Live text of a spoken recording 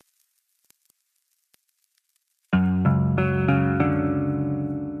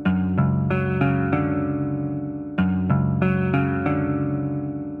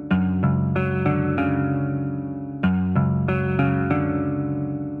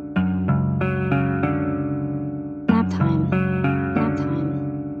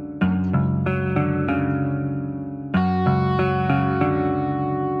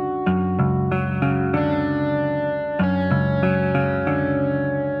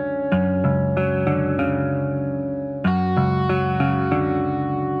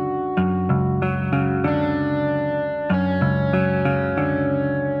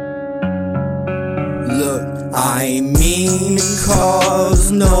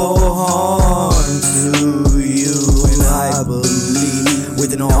no harm to you, and I believe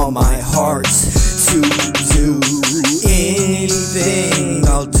within all my heart to do anything.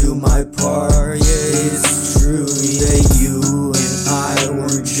 I'll do my part. Yeah, it's true that you and I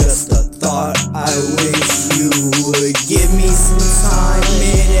were just a thought. I wish you would give me some time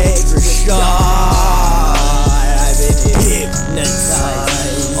and extra shot. I've been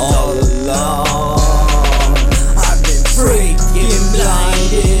hypnotized all along. I've been freaking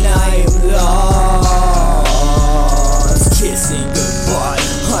blind and I am lost. Kissing goodbye,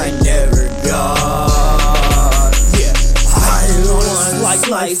 I never got. Yeah, I don't wanna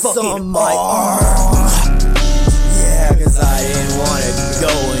slice on my arm. Yeah, cause I didn't wanna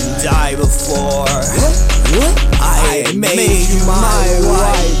go and die before. What? I made you my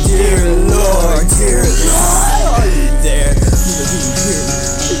wife, dear Lord, dear Lord. Are you there?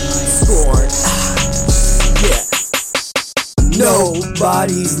 Scorned. Yeah.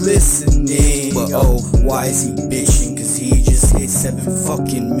 Nobody's listening. But oh, why is he bitching? Cause he just hit 7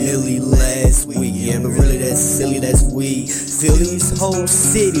 fucking milli last week. Yeah, but really that's silly, that's weak. Philly's whole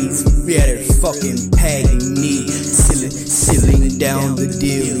cities, yeah, they're fucking pagging me. Sealing down the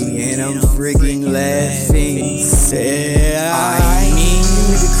dealie, and I'm freaking laughing. Say I need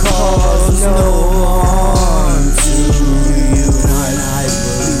you to cause no harm to you, and I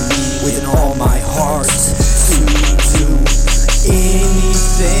believe within all my heart to do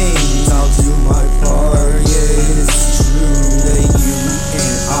anything. I'll do my part. Yeah, it's true that you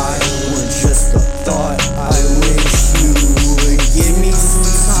and I were just a thought. I wish you would give me some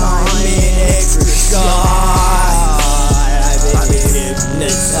time and extra shot. I've been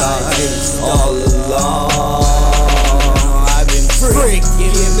hypnotized all along. I've been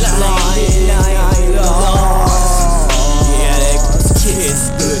freaking blind and I'm lost. Yeah, that kiss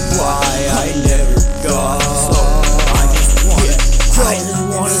goodbye I never got. So I just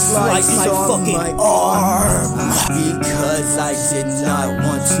wanna slice my fucking arm, because I did not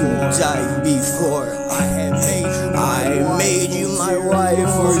want to die before. I made you my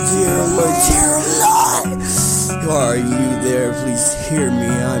wife, or dear Lord. Are you there? Please hear me.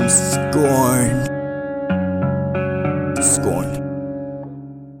 I'm scorned.